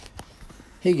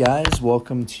Hey guys,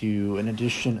 welcome to an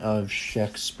edition of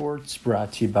Sheck Sports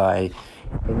brought to you by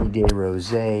Any Day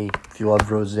Rosé. If you love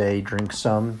rosé, drink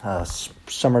some.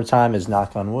 Summertime is,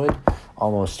 knock on wood,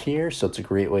 almost here, so it's a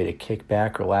great way to kick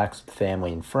back, relax with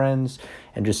family and friends,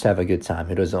 and just have a good time.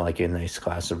 Who doesn't like a nice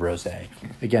glass of rosé?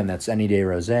 Again, that's Any Day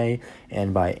Rosé,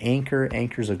 and by Anchor.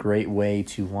 Anchor's a great way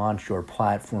to launch your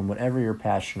platform, whatever you're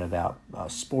passionate about,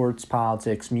 sports,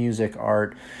 politics, music,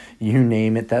 art, you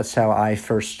name it. That's how I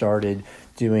first started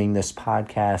doing this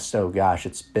podcast. Oh gosh,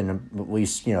 it's been at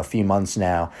least a few months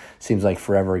now. Seems like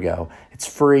forever ago. It's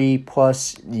free,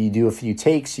 plus you do a few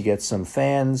takes, you get some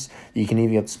fans, you can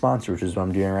even get sponsored, which is what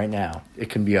I'm doing right now. It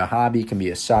can be a hobby, it can be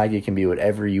a side, it can be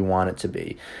whatever you want it to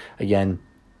be. Again,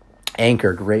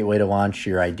 Anchor, great way to launch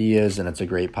your ideas, and it's a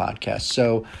great podcast.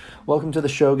 So welcome to the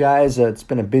show, guys. It's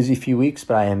been a busy few weeks,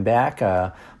 but I am back.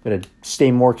 I'm going to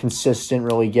stay more consistent,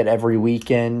 really get every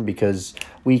weekend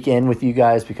with you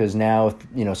guys, because now,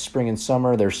 spring and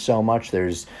summer, there's so much.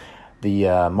 There's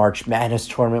the March Madness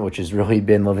tournament, which has really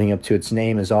been living up to its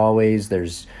name as always.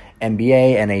 There's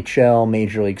NBA, NHL,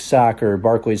 Major League Soccer,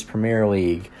 Barclays Premier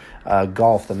League,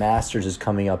 golf. The Masters is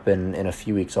coming up in a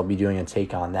few weeks. I'll be doing a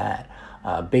take on that.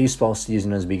 Baseball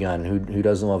season has begun. Who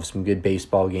doesn't love some good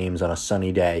baseball games on a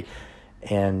sunny day?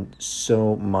 And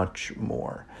so much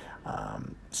more.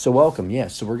 So welcome. Yeah,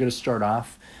 so we're going to start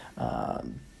off.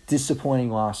 Disappointing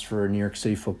loss for New York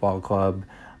City Football Club.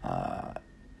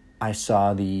 I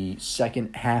saw the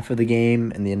second half of the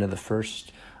game and the end of the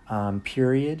first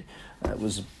period. It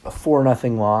was a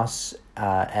 4-0 loss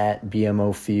at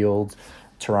BMO Field,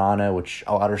 Toronto, which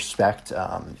a lot of respect,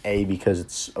 because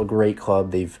it's a great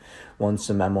club. They've won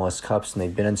some MLS Cups, and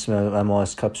they've been in some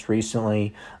MLS Cups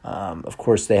recently. Of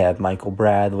course, they have Michael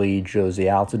Bradley, Jose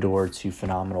Altidore, two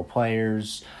phenomenal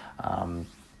players.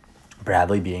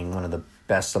 Bradley being one of the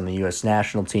best on the U.S.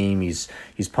 national team. He's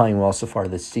playing well so far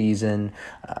this season.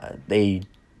 They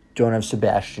don't have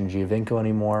Sebastian Giovinco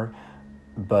anymore,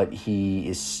 but he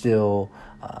is still...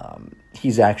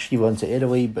 he went to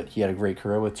Italy, but he had a great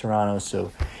career with Toronto,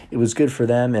 so it was good for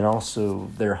them. And also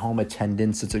their home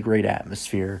attendance, it's a great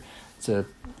atmosphere. It's a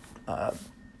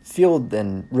field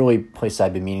and really place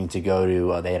I've been meaning to go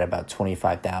to. They had about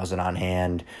 25,000 on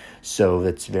hand, so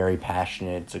it's very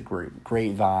passionate. It's a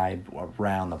great vibe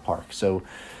around the park. So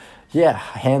yeah,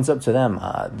 hands up to them.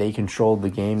 They controlled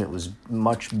the game. It was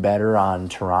much better on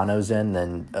Toronto's end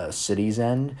than City's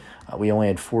end. We only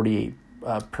had 48%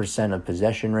 of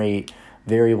possession rate,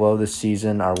 very low this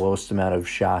season. Our lowest amount of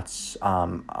shots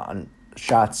on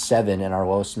shot 7, and our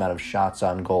lowest amount of shots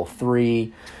on goal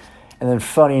 3. And then,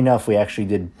 funny enough, we actually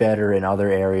did better in other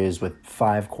areas with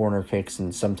 5 corner kicks,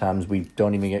 and sometimes we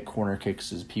don't even get corner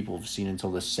kicks, as people have seen, until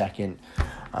the second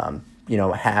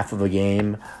half of a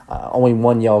game. Only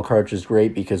 1 yellow card, which is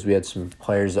great, because we had some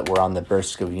players that were on the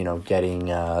brisk of getting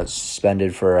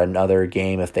suspended for another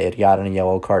game if they had gotten a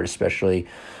yellow card, especially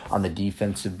on the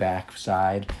defensive back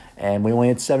side. And we only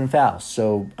had 7 fouls.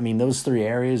 So, those 3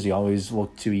 areas, you always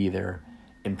look to either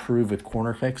improve with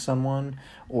corner kicks on one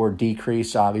or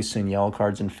decrease, obviously, in yellow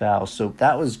cards and fouls. So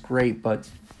that was great, but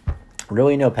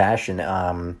really no passion.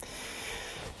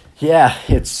 Yeah,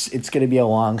 it's going to be a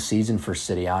long season for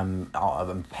City. I'm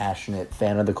a passionate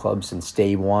fan of the club since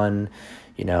day one.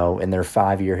 In their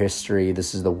 5-year history,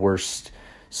 this is the worst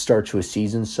start to a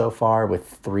season so far, with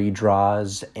 3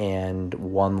 draws and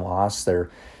 1 loss.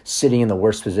 They're sitting in the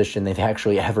worst position they've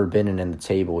actually ever been in the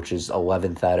table, which is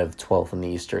 11th out of 12th in the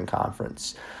Eastern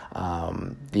Conference.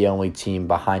 The only team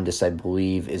behind us, I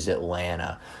believe, is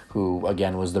Atlanta, who,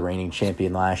 again, was the reigning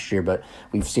champion last year. But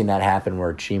we've seen that happen where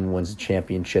a team wins a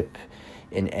championship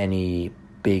in any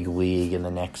big league, and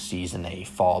the next season they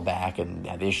fall back and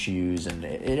have issues, and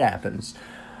it happens.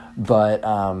 But,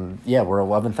 we're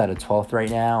 11th out of 12th right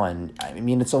now, and,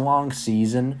 it's a long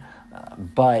season.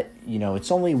 But,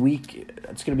 it's only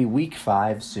it's going to be week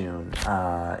 5 soon.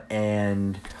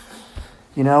 And,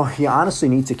 you honestly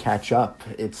need to catch up.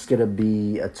 It's going to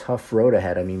be a tough road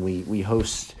ahead. We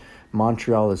host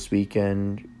Montreal this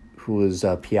weekend, who is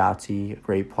Piatti, a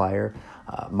great player.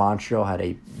 Montreal had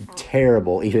a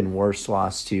terrible, even worse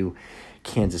loss to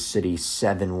Kansas City,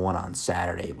 7-1 on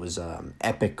Saturday. It was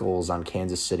epic goals on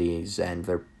Kansas City's, and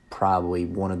they're probably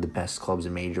one of the best clubs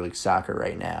in Major League Soccer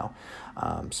right now.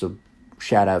 So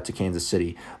shout out to Kansas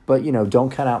City. But, don't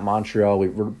count out Montreal.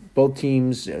 We're both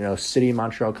teams, City and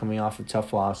Montreal, coming off of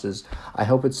tough losses. I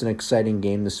hope it's an exciting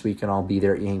game this weekend. I'll be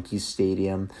there at Yankee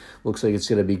Stadium. Looks like it's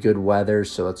going to be good weather,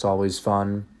 so it's always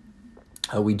fun.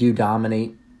 We do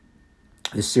dominate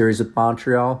this series with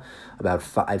Montreal.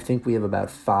 I think we have about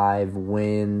 5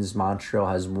 wins. Montreal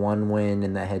has 1 win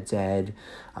in the head-to-head,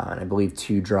 and I believe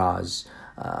 2 draws.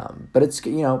 But it's,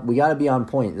 we got to be on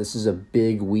point. This is a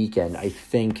big weekend. I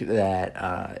think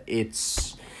that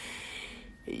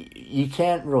you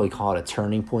can't really call it a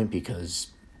turning point because,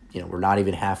 we're not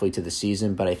even halfway to the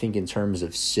season. But I think in terms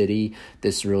of City,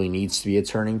 this really needs to be a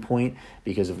turning point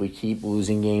because if we keep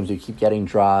losing games, we keep getting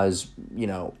draws, we're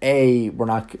not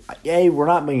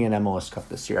winning an MLS Cup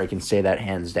this year. I can say that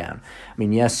hands down. I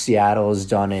mean, yes, Seattle has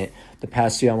done it. The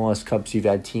past few MLS Cups, you've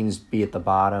had teams be at the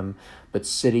bottom, but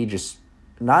City just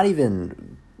not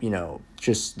even,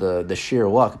 just the sheer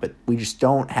luck, but we just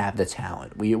don't have the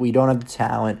talent. We don't have the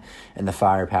talent and the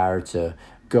firepower to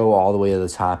go all the way to the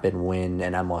top and win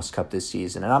an MLS Cup this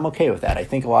season. And I'm okay with that. I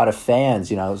think a lot of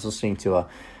fans, I was listening to a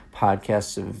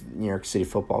podcast of New York City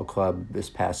Football Club this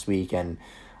past week, and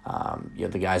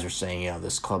the guys were saying,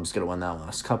 this club's going to win the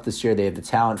MLS Cup this year. They have the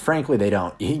talent. Frankly, they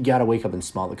don't. You got to wake up and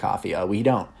smell the coffee. We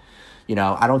don't.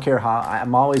 I don't care how.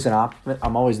 I'm always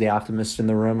I'm always the optimist in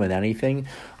the room with anything,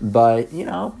 but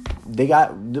we're not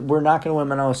going to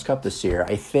win an MLS Cup this year.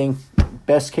 I think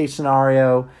best case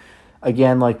scenario,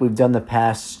 again, like we've done the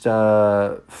past 3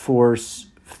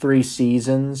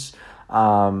 seasons,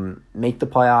 make the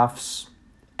playoffs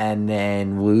and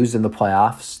then lose in the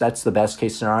playoffs. That's the best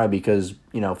case scenario because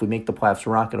if we make the playoffs,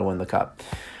 we're not going to win the cup.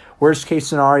 Worst case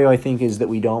scenario, I think, is that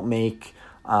we don't make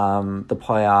the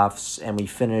playoffs and we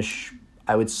finish,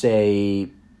 I would say,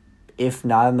 if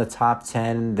not in the top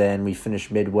 10, then we finish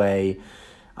midway,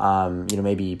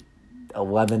 maybe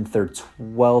 11th or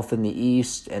 12th in the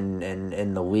East, and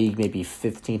in the league maybe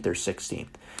 15th or 16th.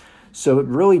 So it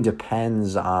really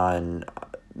depends on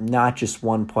not just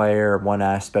one player, one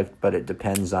aspect, but it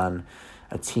depends on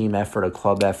a team effort, a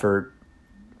club effort,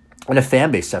 and a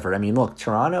fan base effort. I mean, look,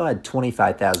 Toronto had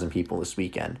 25,000 people this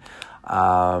weekend.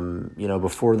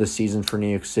 Before the season for New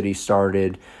York City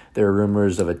started, there were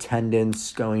rumors of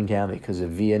attendance going down because of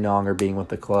Villanueva being with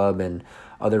the club and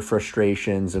other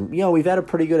frustrations. And, we've had a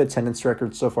pretty good attendance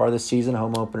record so far this season.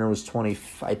 Home opener was 24.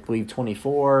 I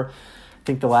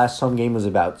think the last home game was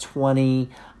about 20.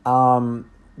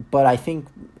 But I think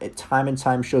time and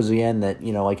time shows again that,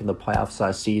 like in the playoffs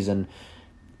last season,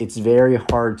 it's very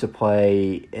hard to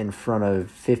play in front of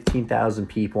 15,000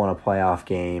 people in a playoff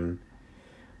game,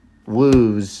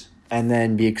 lose, and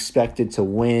then be expected to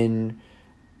win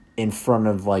in front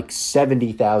of like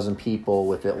 70,000 people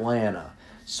with Atlanta.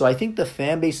 So I think the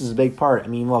fan base is a big part. I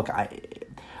mean, look,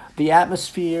 the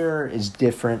atmosphere is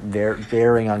different,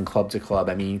 varying on club to club.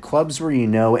 I mean, clubs where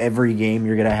every game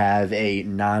you're going to have a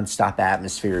nonstop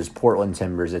atmosphere is Portland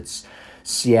Timbers, it's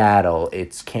Seattle,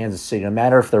 it's Kansas City. No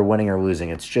matter if they're winning or losing,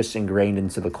 it's just ingrained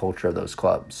into the culture of those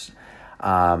clubs.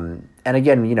 And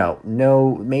again,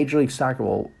 no Major League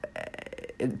Soccer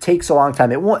it takes a long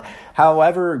time. It won't.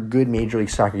 However good Major League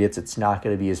Soccer gets, it's not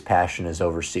going to be as passionate as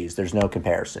overseas. There's no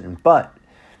comparison. But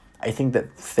I think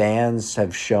that fans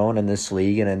have shown in this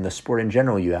league and in the sport in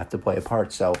general, you have to play a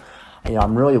part. So,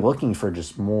 I'm really looking for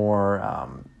just more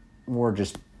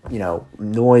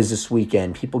noise this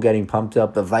weekend. People getting pumped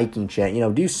up, the Viking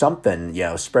chant. Do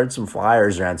something. Spread some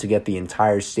flyers around to get the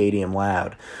entire stadium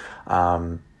loud.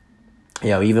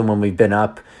 Even when we've been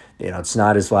up, it's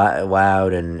not as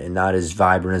loud and not as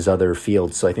vibrant as other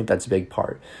fields. So I think that's a big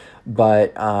part.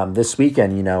 But this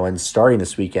weekend, and starting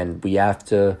this weekend, we have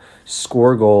to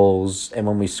score goals. And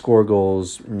when we score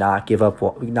goals, not give up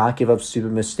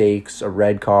stupid mistakes, a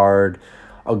red card,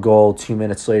 a goal 2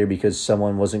 minutes later because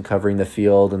someone wasn't covering the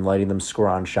field and letting them score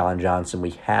on Sean Johnson. We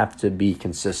have to be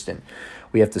consistent.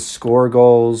 We have to score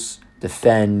goals,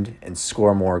 defend, and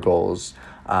score more goals.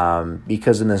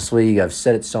 Because in this league, I've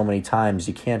said it so many times,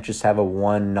 you can't just have a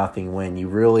 1-0 win. You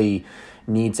really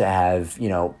need to have,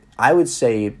 I would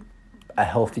say a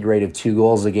healthy rate of 2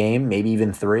 goals a game, maybe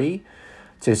even 3,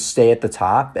 to stay at the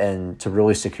top and to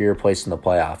really secure a place in the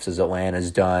playoffs, as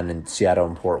Atlanta's done and Seattle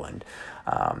and Portland.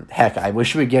 Heck, I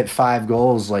wish we'd get 5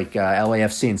 goals like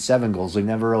LAFC and 7 goals. We've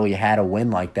never really had a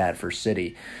win like that for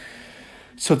City.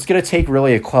 So it's going to take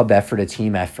really a club effort, a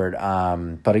team effort.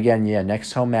 But again,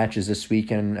 next home match is this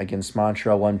weekend against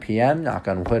Montreal, 1 p.m. Knock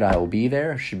on wood, I will be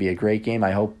there. Should be a great game.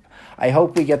 I hope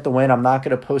we get the win. I'm not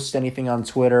going to post anything on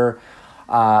Twitter.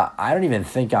 I don't even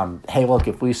think hey, look,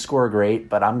 if we score, great,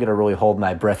 but I'm going to really hold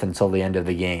my breath until the end of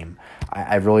the game.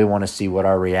 I really want to see what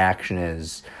our reaction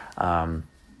is.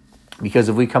 Because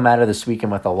if we come out of this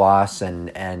weekend with a loss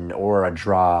or a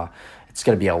draw, it's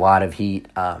going to be a lot of heat.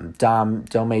 Dome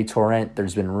Torrent,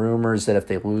 there's been rumors that if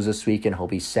they lose this weekend, he'll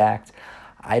be sacked.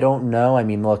 I don't know. I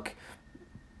mean, look,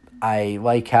 I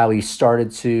like how he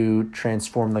started to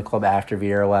transform the club after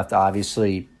Vieira left.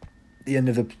 Obviously, the end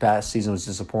of the past season was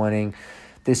disappointing.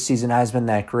 This season has been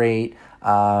that great.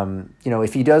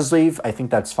 If he does leave, I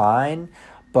think that's fine.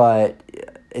 but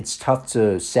it's tough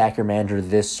to sack your manager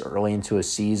this early into a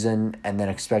season and then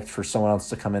expect for someone else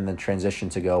to come in the transition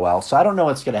to go well. So I don't know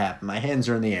what's going to happen. My hands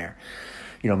are in the air.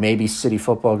 Maybe City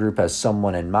Football Group has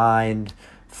someone in mind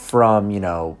from,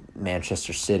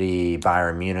 Manchester City,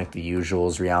 Bayern Munich, the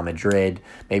usuals, Real Madrid.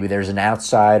 Maybe there's an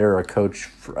outsider, a coach,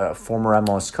 a former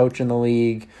MLS coach in the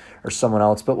league, or someone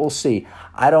else, but we'll see.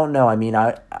 I don't know. I mean,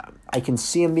 I can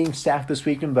see him being sacked this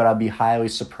weekend, but I'll be highly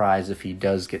surprised if he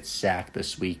does get sacked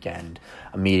this weekend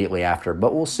immediately after.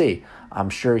 But we'll see. I'm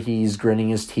sure he's gritting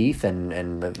his teeth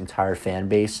and the entire fan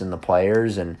base and the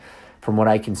players. And from what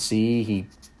I can see, he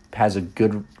has a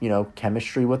good,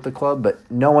 chemistry with the club. But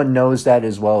no one knows that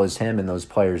as well as him and those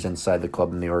players inside the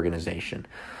club and the organization.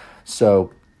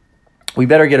 So we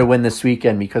better get a win this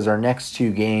weekend because our next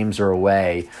two games are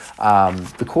away.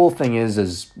 The cool thing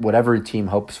is what every team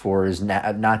hopes for is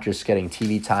not just getting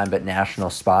TV time, but national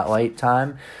spotlight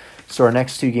time. So our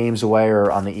next two games away are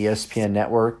on the ESPN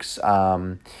networks.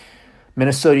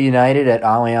 Minnesota United at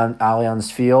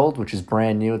Allianz Field, which is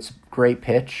brand new. It's a great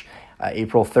pitch.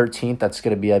 April 13th, that's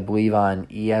going to be, I believe, on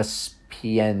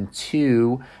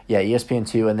ESPN2. Yeah,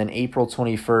 ESPN2. And then April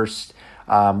 21st,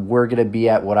 we're going to be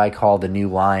at what I call the new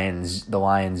Lions, the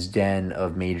Lions Den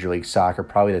of Major League Soccer,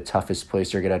 probably the toughest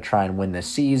place they're going to try and win this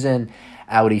season.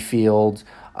 Audi Field,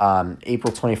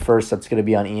 April 21st, that's going to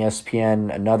be on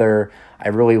ESPN. I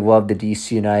really love the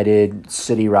DC United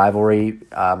City rivalry,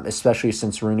 especially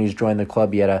since Rooney's joined the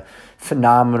club. He had a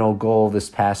phenomenal goal this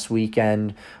past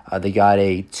weekend. They got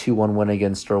a 2-1 win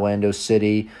against Orlando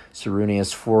City. So Rooney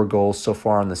has 4 goals so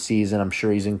far on the season. I'm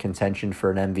sure he's in contention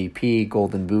for an MVP,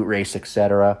 Golden Boot race,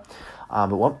 etc.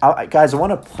 Guys, I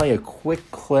want to play a quick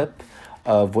clip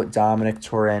of what Dominic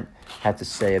Torrent had to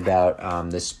say about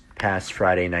this past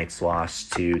Friday night's loss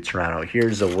to Toronto.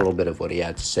 Here's a little bit of what he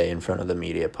had to say in front of the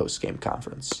media post-game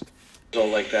conference.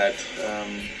 Like that, are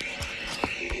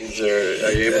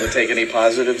you able to take any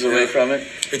positives away from it?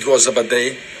 It was a bad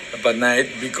day, a bad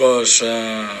night, because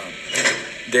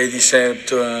they deserved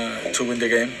to win the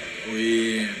game.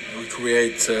 We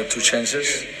create 2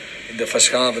 chances in the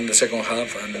first half and the second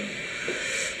half, and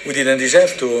we didn't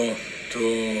deserve to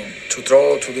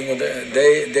draw.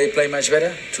 They play much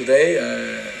better today.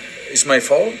 It's my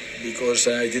fault because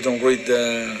I didn't read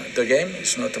the game.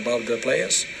 It's not about the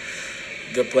players.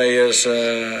 The players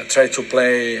try to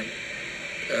play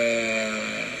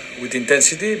with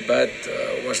intensity, but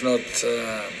was not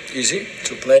easy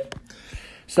to play.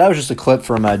 So that was just a clip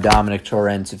from Dominic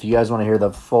Torrent. If you guys want to hear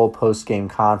the full post-game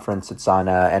conference, it's on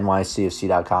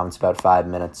NYCFC.com. It's about 5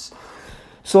 minutes.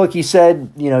 So like he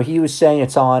said, he was saying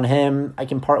it's on him. I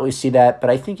can partly see that, but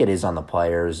I think it is on the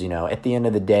players. At the end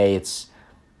of the day,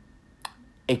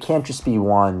 it can't just be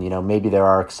one. Maybe there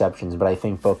are exceptions, but I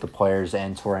think both the players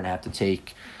and Torrent have to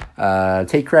take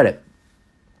credit.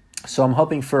 So I'm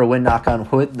hoping for a win, knock on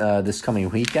wood, this coming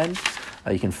weekend.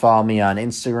 You can follow me on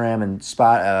Instagram and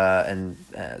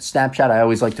Snapchat. I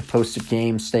always like to post at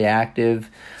games, stay active.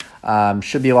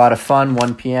 Should be a lot of fun.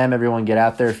 1 p.m. Everyone get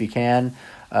out there if you can.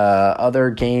 Other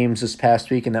games this past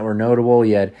weekend that were notable,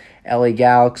 you had LA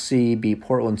Galaxy beat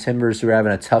Portland Timbers, who are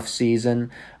having a tough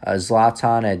season.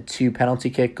 Zlatan had 2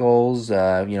 penalty kick goals,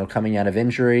 coming out of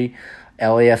injury.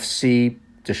 LAFC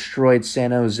destroyed San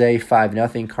Jose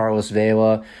 5-0. Carlos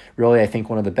Vela, really, I think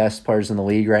one of the best players in the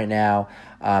league right now,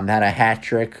 had a hat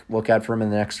trick. Look out for him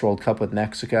in the next World Cup with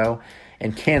Mexico.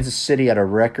 And Kansas City had a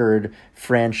record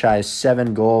franchise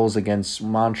 7 goals against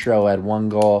Montreal, had 1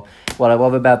 goal. What I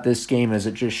love about this game is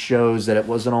it just shows that it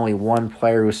wasn't only one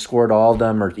player who scored all of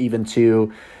them, or even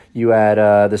 2. You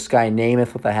had this guy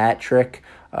Namath with a hat trick,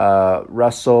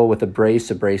 Russell with a brace.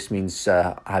 A brace means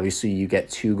obviously you get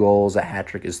 2 goals. A hat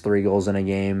trick is 3 goals in a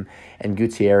game. And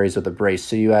Gutierrez with a brace.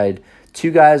 So you had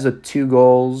 2 guys with 2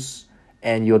 goals,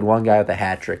 and you had 1 guy with a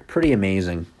hat trick. Pretty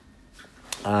amazing.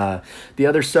 The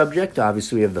other subject,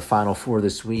 obviously we have the Final Four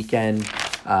this weekend.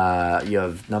 You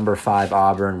have number 5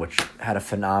 Auburn, which had a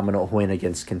phenomenal win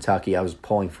against Kentucky. I was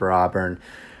pulling for Auburn.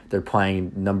 They're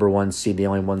playing number 1 seed, the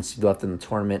only 1 seed left in the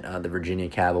tournament, the Virginia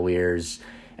Cavaliers.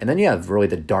 And then you have really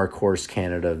the dark horse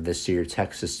candidate of this year,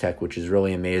 Texas Tech, which has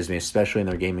really amazed me, especially in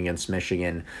their game against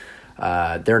Michigan.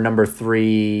 They're number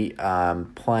 3,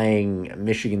 playing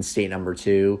Michigan State number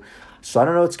 2. So I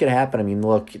don't know what's going to happen. I mean,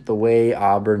 look, the way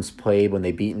Auburn's played when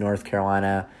they beat North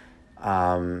Carolina,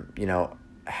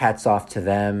 hats off to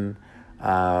them.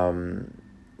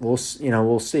 We'll see.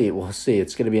 We'll see.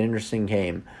 It's going to be an interesting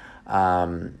game.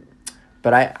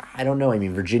 But I don't know. I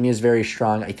mean, Virginia's very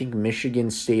strong. I think Michigan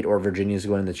State or Virginia's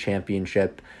going to the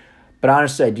championship. But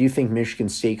honestly, I do think Michigan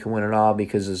State can win it all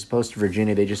because as opposed to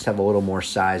Virginia, they just have a little more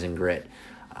size and grit.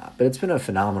 But it's been a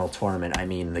phenomenal tournament. I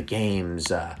mean, the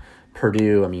games,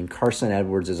 Purdue, I mean, Carson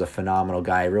Edwards is a phenomenal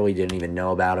guy. I really didn't even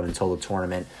know about him until the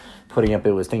tournament. Putting up,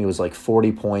 I think it was like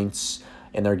 40 points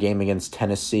in their game against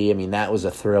Tennessee. I mean, that was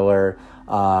a thriller.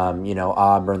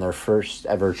 Auburn, their first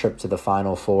ever trip to the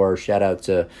Final Four. Shout out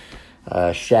to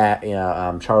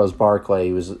Charles Barkley,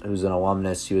 who's an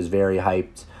alumnus. He was very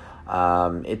hyped.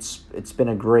 It's been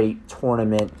a great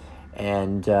tournament,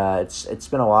 and it's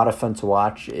been a lot of fun to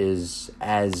watch, as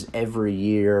every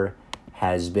year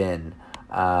has been.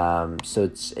 So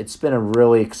it's been a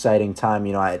really exciting time.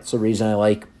 It's the reason I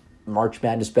like March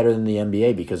Madness better than the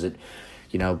NBA, because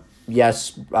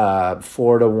yes,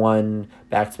 Florida won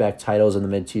back-to-back titles in the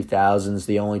mid-2000s.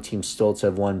 The only team still to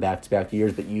have won back-to-back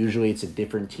years, but usually it's a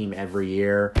different team every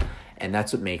year, and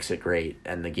that's what makes it great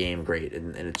and the game great.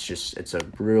 And it's a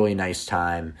really nice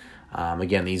time.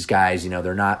 Again, these guys,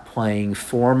 they're not playing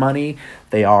for money.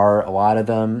 A lot of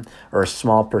them, or a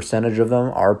small percentage of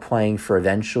them, are playing for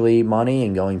eventually money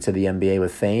and going to the NBA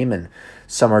with fame, and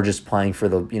some are just playing for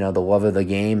the love of the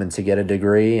game and to get a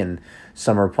degree, and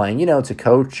some are playing, to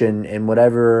coach and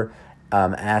whatever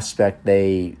aspect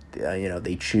they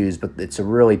choose. But it's a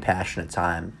really passionate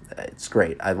time. It's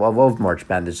great. I love March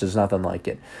Madness. There's nothing like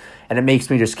it, and it makes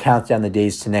me just count down the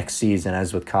days to next season,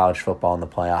 as with college football and the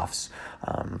playoffs.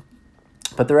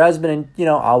 But there has been,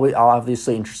 always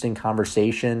obviously interesting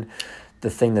conversation. The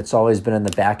thing that's always been in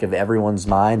the back of everyone's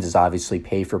minds is obviously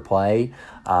pay for play.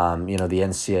 The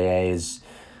NCAA is,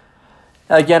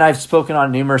 again, I've spoken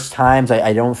on numerous times.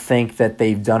 I don't think that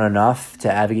they've done enough to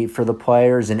advocate for the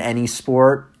players in any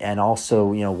sport, and also,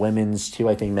 women's too.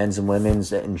 I think men's and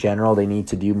women's in general, they need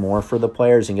to do more for the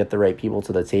players and get the right people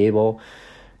to the table.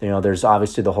 There's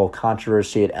obviously the whole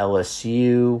controversy at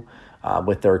LSU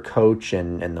with their coach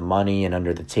and the money and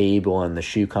under the table, and the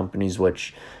shoe companies,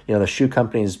 which, the shoe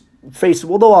companies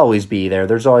they'll always be there.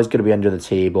 There's always going to be under the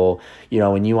table.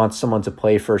 When you want someone to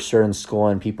play for a certain school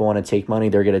and people want to take money,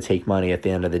 they're going to take money at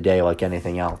the end of the day, like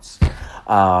anything else.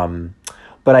 But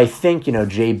I think,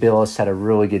 Jay Billis had a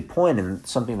really good point, and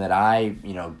something that I,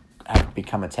 have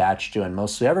become attached to, and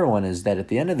mostly everyone, is that at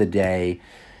the end of the day,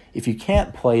 if you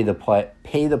can't pay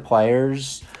the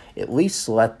players, at least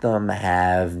let them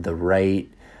have the right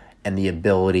and the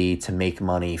ability to make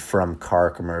money from car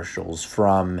commercials,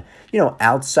 from,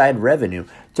 outside revenue.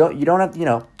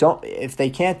 If they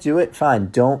can't do it, fine.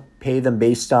 Don't pay them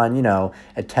based on,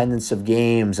 attendance of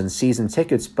games and season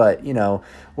tickets, but,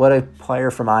 let a player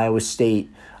from Iowa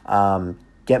State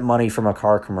get money from a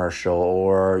car commercial,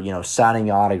 or,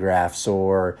 signing autographs,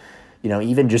 or,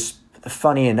 even just,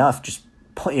 funny enough, just,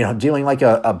 doing like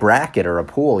a bracket or a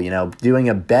pool, doing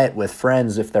a bet with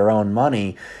friends with their own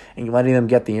money and letting them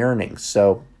get the earnings.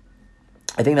 So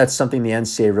I think that's something the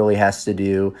NCAA really has to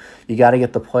do. You got to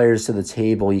get the players to the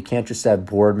table. You can't just have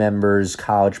board members,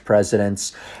 college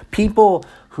presidents, people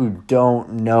who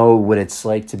don't know what it's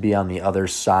like to be on the other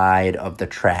side of the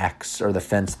tracks or the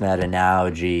fence net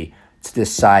analogy to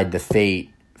decide the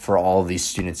fate for all of these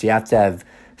students. You have to have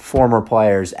former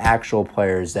players, actual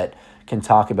players that can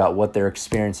talk about what their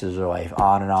experiences are like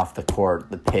on and off the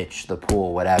court, the pitch, the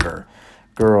pool, whatever.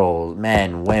 Girls,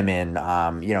 men, women,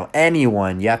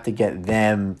 anyone. You have to get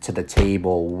them to the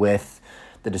table with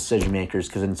the decision makers,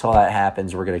 because until that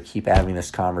happens, we're going to keep having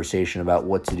this conversation about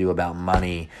what to do about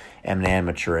money and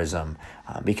amateurism.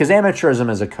 Because amateurism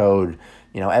is a code.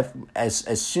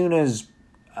 As soon as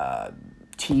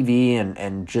TV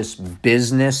and just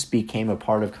business became a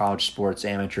part of college sports,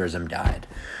 amateurism died.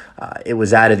 It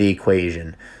was out of the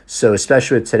equation. So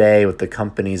especially with today, with the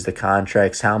companies, the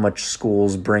contracts, how much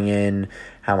schools bring in,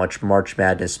 how much March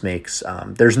Madness makes,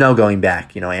 there's no going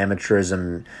back.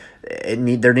 Amateurism, the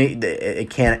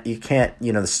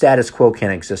status quo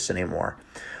can't exist anymore.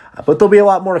 But there'll be a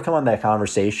lot more to come on that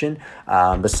conversation.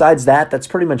 Besides that, that's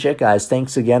pretty much it, guys.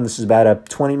 Thanks again. This is about a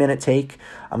 20-minute take.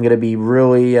 I'm going to be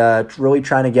really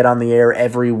trying to get on the air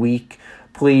every week.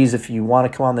 Please, if you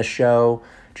want to come on the show,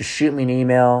 just shoot me an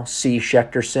email,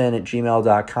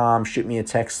 cschechterson@gmail.com. Shoot me a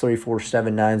text,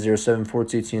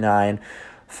 347-907-4229.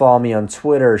 Follow me on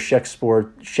Twitter,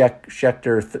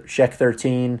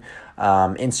 Schechter13,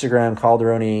 Instagram,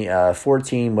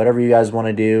 Calderoni14, whatever you guys want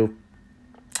to do.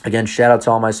 Again, shout out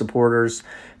to all my supporters.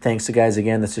 Thanks to guys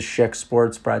again. This is Sheck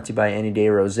Sports, brought to you by Any Day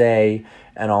Rosé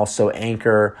and also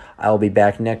Anchor. I will be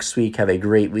back next week. Have a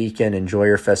great weekend. Enjoy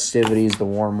your festivities, the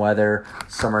warm weather.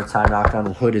 Summertime, knock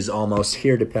on wood, is almost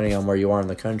here, depending on where you are in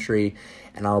the country.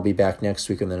 And I'll be back next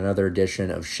week with another edition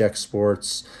of Sheck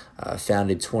Sports,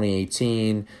 founded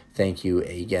 2018. Thank you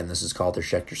again. This is Calder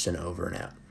Schechterson, over and out.